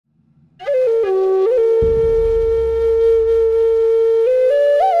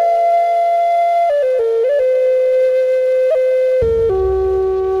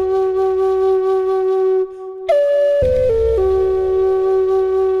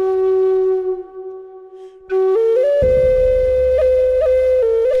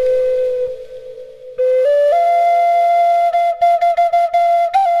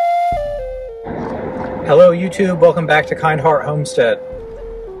YouTube? Welcome back to Kind Heart Homestead.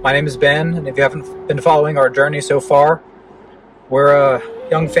 My name is Ben, and if you haven't been following our journey so far, we're a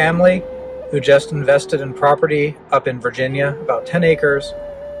young family who just invested in property up in Virginia, about 10 acres,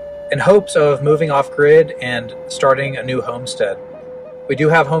 in hopes of moving off-grid and starting a new homestead. We do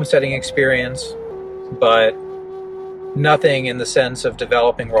have homesteading experience, but nothing in the sense of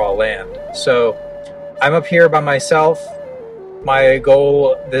developing raw land. So I'm up here by myself. My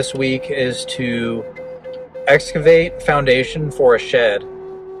goal this week is to excavate foundation for a shed.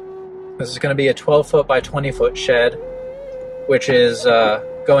 This is going to be a 12-foot by 20-foot shed, which is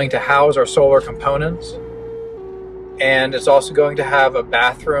going to house our solar components. And it's also going to have a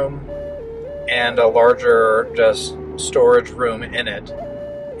bathroom and a larger just storage room in it.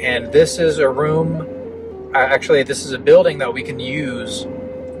 And this is a room, actually this is a building that we can use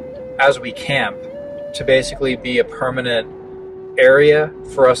as we camp to basically be a permanent area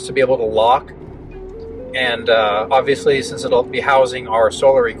for us to be able to lock. And obviously, since it'll be housing our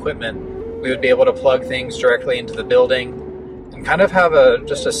solar equipment, we would be able to plug things directly into the building and kind of have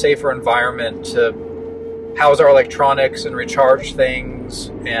just a safer environment to house our electronics and recharge things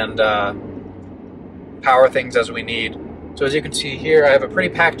and power things as we need. So as you can see here, I have a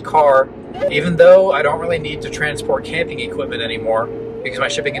pretty packed car, even though I don't really need to transport camping equipment anymore because my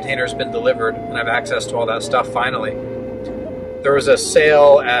shipping container has been delivered and I have access to all that stuff finally. There was a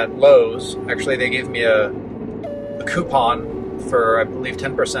sale at Lowe's. Actually, they gave me a coupon for, I believe,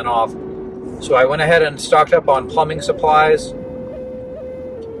 10% off. So I went ahead and stocked up on plumbing supplies.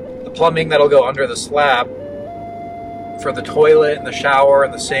 The plumbing that'll go under the slab for the toilet and the shower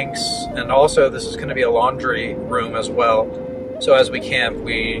and the sinks. And also, this is going to be a laundry room as well. So as we camp,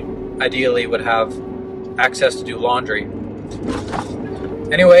 we ideally would have access to do laundry.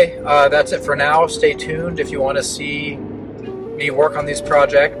 Anyway, that's it for now. Stay tuned if you want to see me work on these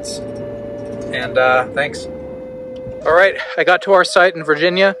projects, and thanks. All right, I got to our site in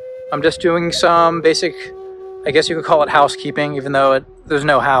Virginia. I'm just doing some basic, I guess you could call it housekeeping, even though there's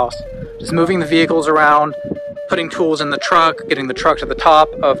no house. Just moving the vehicles around, putting tools in the truck, getting the truck to the top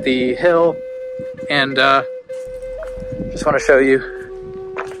of the hill, and just want to show you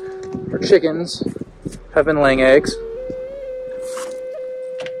our chickens have been laying eggs.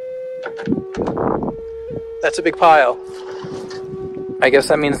 That's a big pile. I guess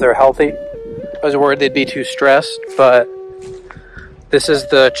that means they're healthy. I was worried they'd be too stressed, but this is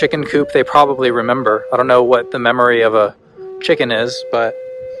the chicken coop they probably remember. I don't know what the memory of a chicken is, but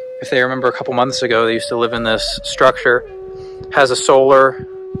if they remember a couple months ago, they used to live in this structure. It has a solar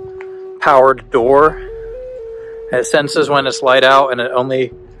powered door. And it senses when it's light out and it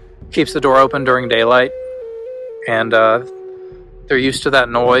only keeps the door open during daylight. And they're used to that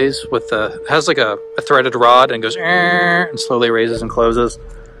noise with it has like a threaded rod and goes and slowly raises and closes.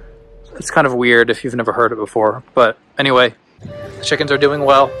 It's kind of weird if you've never heard it before, but anyway, the chickens are doing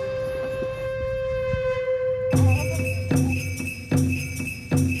well.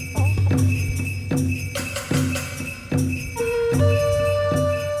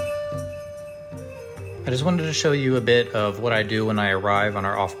 I just wanted to show you a bit of what I do when I arrive on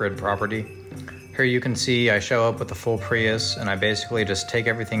our off-grid property. Here you can see I show up with a full Prius and I basically just take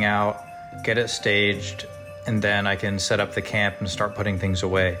everything out, get it staged, and then I can set up the camp and start putting things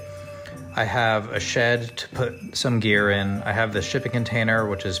away. I have a shed to put some gear in. I have the shipping container,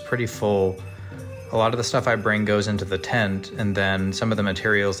 which is pretty full. A lot of the stuff I bring goes into the tent, and then some of the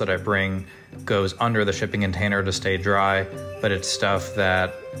materials that I bring goes under the shipping container to stay dry, but it's stuff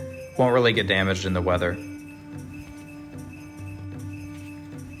that won't really get damaged in the weather.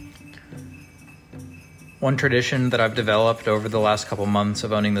 One tradition that I've developed over the last couple months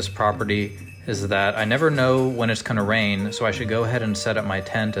of owning this property is that I never know when it's gonna rain, so I should go ahead and set up my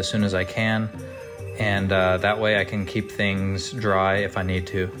tent as soon as I can, and that way I can keep things dry if I need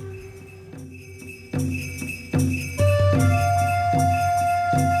to.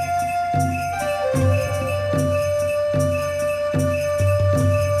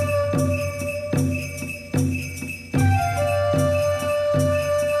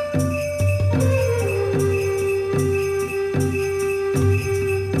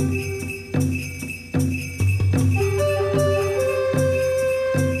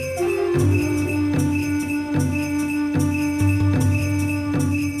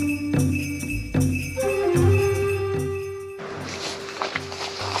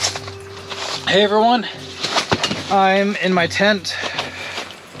 Hey everyone, I'm in my tent.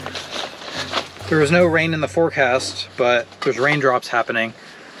 There was no rain in the forecast, but there's raindrops happening.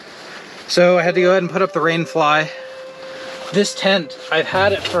 So I had to go ahead and put up the rain fly. This tent, I've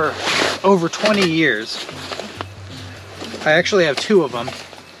had it for over 20 years. I actually have two of them.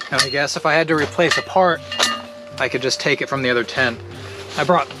 And I guess if I had to replace a part, I could just take it from the other tent. I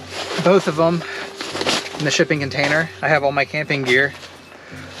brought both of them in the shipping container. I have all my camping gear.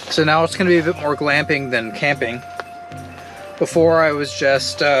 So now it's gonna be a bit more glamping than camping. Before I was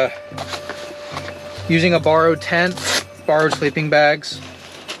just using a borrowed tent, borrowed sleeping bags,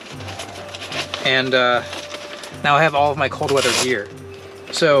 and now I have all of my cold weather gear.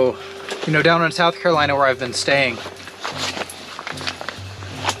 So, you know, down in South Carolina where I've been staying,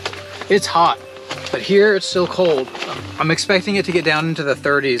 it's hot, but here it's still cold. I'm expecting it to get down into the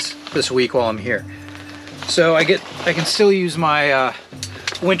 30s this week while I'm here. So I can still use my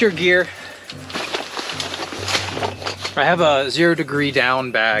winter gear. I have a 0 degree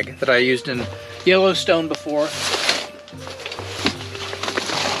down bag that I used in Yellowstone before.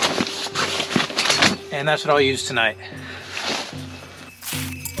 And that's what I'll use tonight.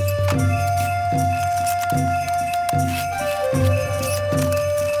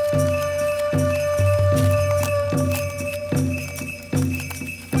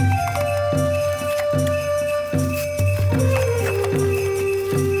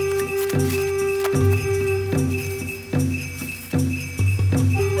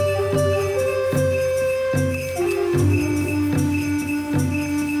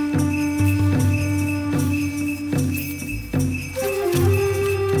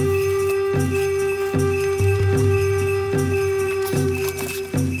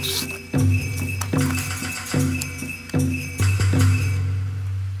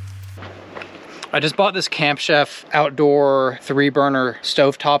 I just bought this Camp Chef outdoor 3-burner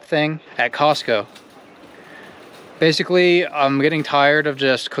stovetop thing at Costco. Basically, I'm getting tired of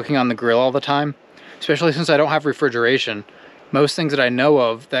just cooking on the grill all the time, especially since I don't have refrigeration. Most things that I know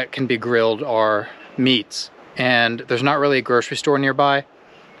of that can be grilled are meats, and there's not really a grocery store nearby.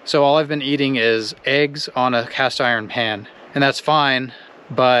 So all I've been eating is eggs on a cast iron pan, and that's fine,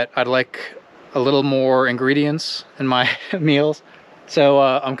 but I'd like a little more ingredients in my meals. So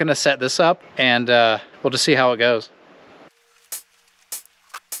I'm gonna set this up and we'll just see how it goes.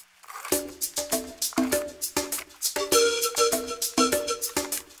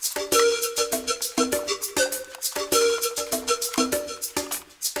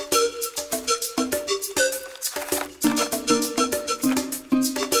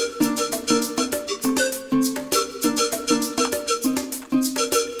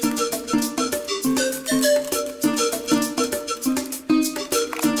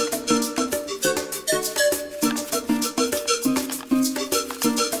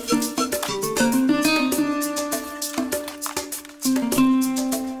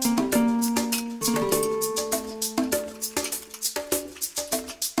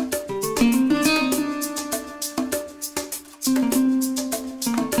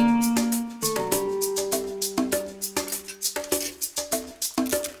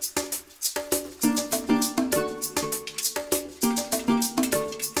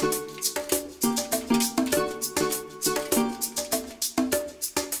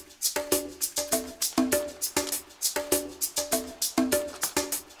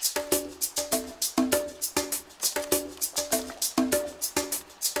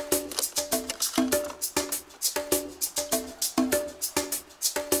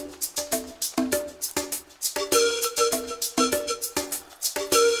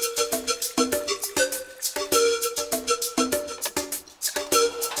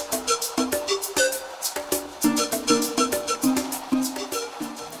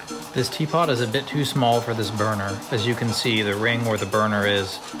 This teapot is a bit too small for this burner. As you can see, the ring where the burner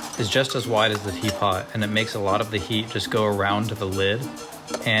is just as wide as the teapot, and it makes a lot of the heat just go around to the lid.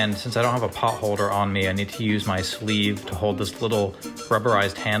 And since I don't have a pot holder on me, I need to use my sleeve to hold this little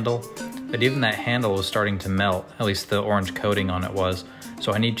rubberized handle. But even that handle was starting to melt, at least the orange coating on it was.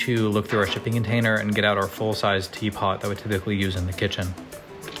 So I need to look through our shipping container and get out our full-size teapot that we typically use in the kitchen.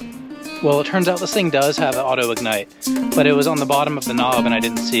 Well, it turns out this thing does have an auto ignite, but it was on the bottom of the knob and I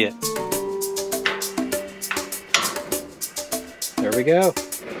didn't see it. There we go.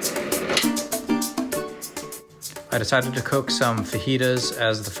 I decided to cook some fajitas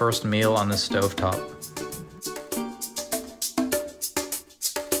as the first meal on this stovetop.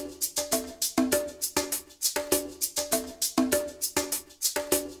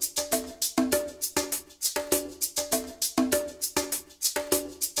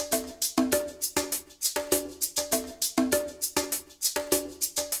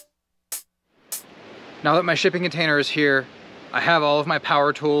 Now that my shipping container is here, I have all of my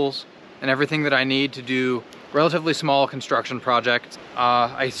power tools and everything that I need to do relatively small construction projects.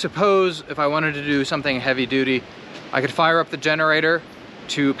 I suppose if I wanted to do something heavy duty, I could fire up the generator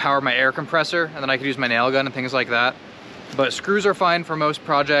to power my air compressor, and then I could use my nail gun and things like that. But screws are fine for most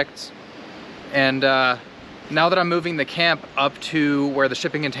projects. And now that I'm moving the camp up to where the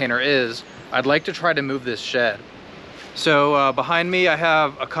shipping container is, I'd like to try to move this shed. So behind me I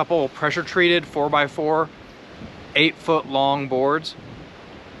have a couple pressure treated 4x4 8-foot long boards,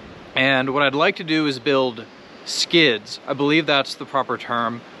 and what I'd like to do is build skids. I believe that's the proper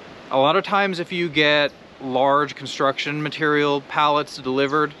term. A lot of times if you get large construction material pallets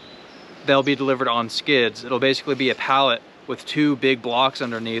delivered, they'll be delivered on skids. It'll basically be a pallet with 2 big blocks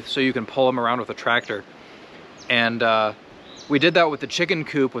underneath so you can pull them around with a tractor. And we did that with the chicken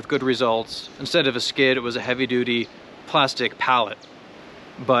coop with good results. Instead of a skid, it was a heavy-duty plastic pallet.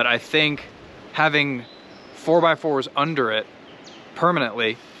 But I think having 4x4s under it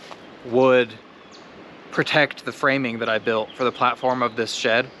permanently would protect the framing that I built for the platform of this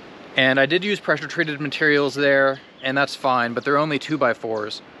shed. And I did use pressure treated materials there, and that's fine, but they're only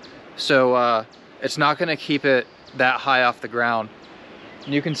 2x4s. So it's not gonna keep it that high off the ground.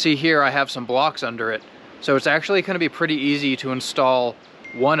 And you can see here I have some blocks under it. So it's actually gonna be pretty easy to install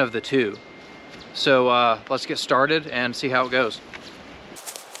one of the 2. So let's get started and see how it goes.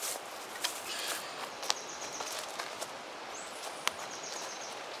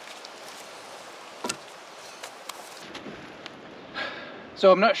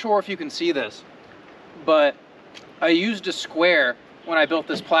 So I'm not sure if you can see this, but I used a square when I built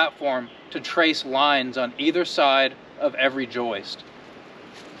this platform to trace lines on either side of every joist.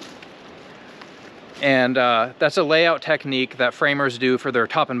 And that's a layout technique that framers do for their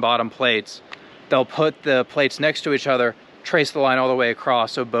top and bottom plates. They'll put the plates next to each other, trace the line all the way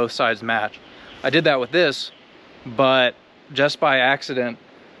across so both sides match. I did that with this, but just by accident,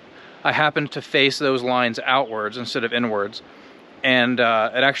 I happened to face those lines outwards instead of inwards. And it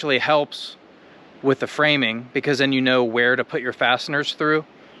actually helps with the framing because then you know where to put your fasteners through.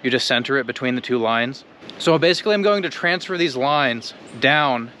 You just center it between the 2 lines. So basically I'm going to transfer these lines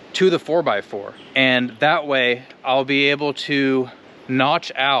down to the 4x4, and that way I'll be able to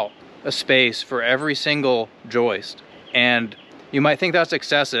notch out a space for every single joist. And you might think that's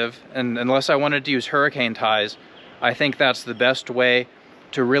excessive, and unless I wanted to use hurricane ties, I think that's the best way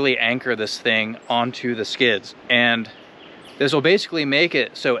to really anchor this thing onto the skids. And this will basically make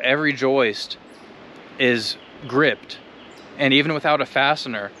it so every joist is gripped. And even without a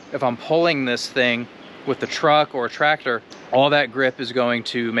fastener, if I'm pulling this thing with the truck or a tractor, all that grip is going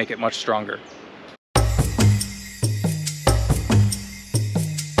to make it much stronger.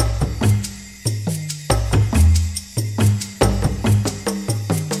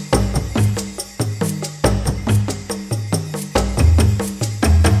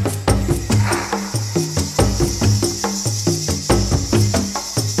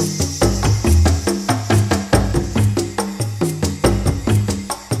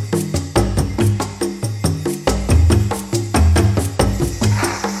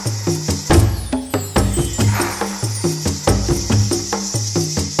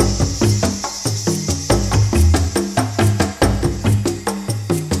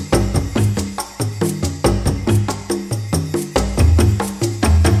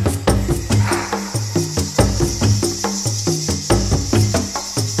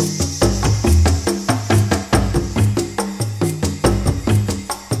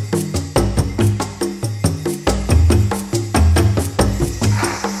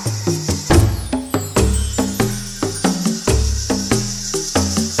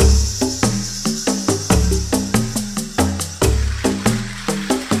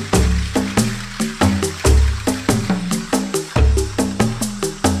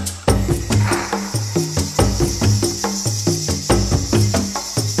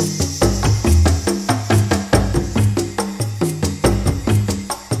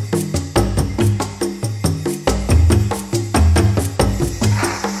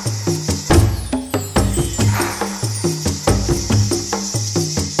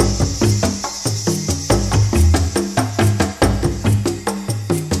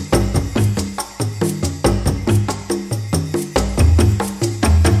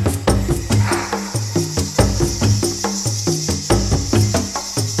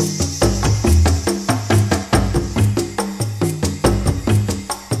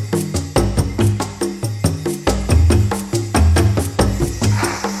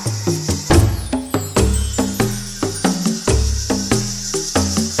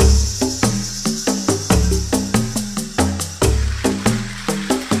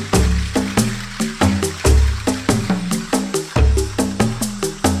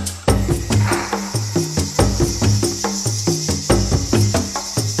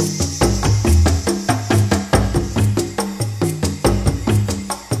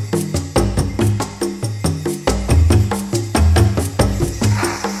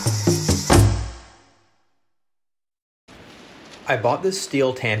 bought this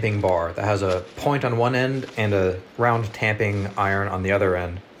steel tamping bar that has a point on one end and a round tamping iron on the other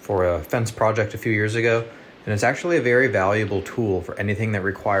end for a fence project a few years ago, and it's actually a very valuable tool for anything that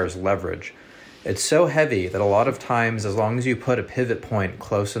requires leverage. It's so heavy that a lot of times, as long as you put a pivot point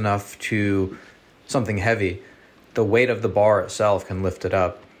close enough to something heavy, the weight of the bar itself can lift it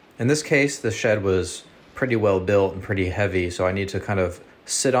up. In this case, the shed was pretty well built and pretty heavy, so I need to kind of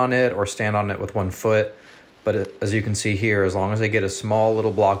sit on it or stand on it with one foot. But as you can see here, as long as I get a small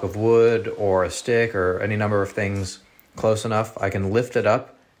little block of wood or a stick or any number of things close enough, I can lift it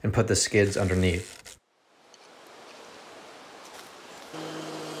up and put the skids underneath.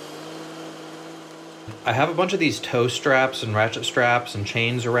 I have a bunch of these tow straps and ratchet straps and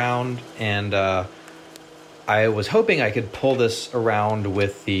chains around, and I was hoping I could pull this around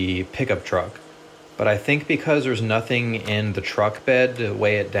with the pickup truck. But I think because there's nothing in the truck bed to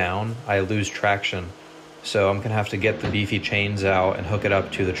weigh it down, I lose traction. So I'm gonna have to get the beefy chains out and hook it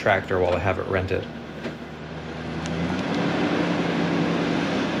up to the tractor while I have it rented.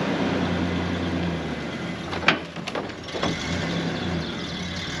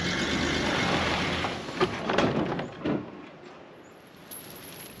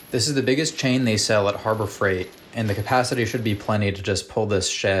 This is the biggest chain they sell at Harbor Freight, and the capacity should be plenty to just pull this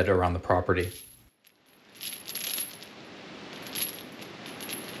shed around the property.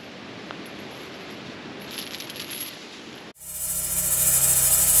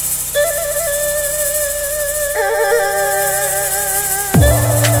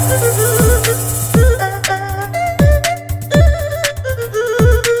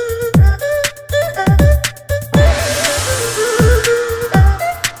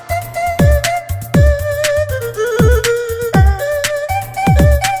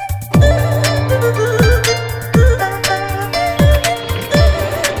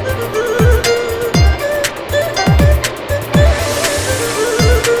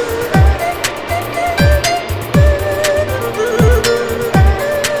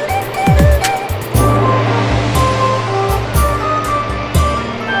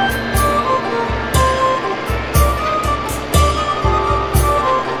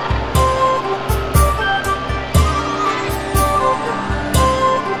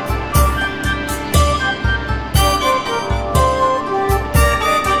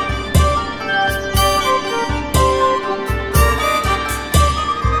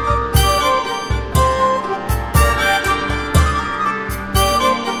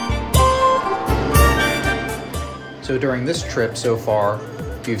 So during this trip so far,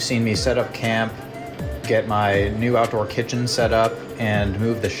 you've seen me set up camp, get my new outdoor kitchen set up, and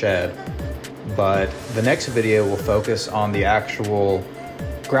move the shed. But the next video will focus on the actual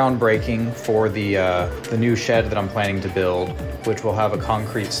groundbreaking for the new shed that I'm planning to build, which will have a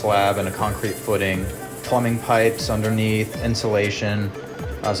concrete slab and a concrete footing, plumbing pipes underneath, insulation.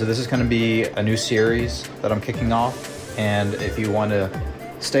 So this is going to be a new series that I'm kicking off, and if you want to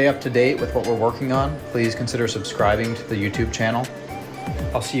stay up to date with what we're working on, please consider subscribing to the YouTube channel.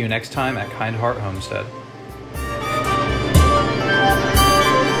 I'll see you next time at Kind Heart Homestead.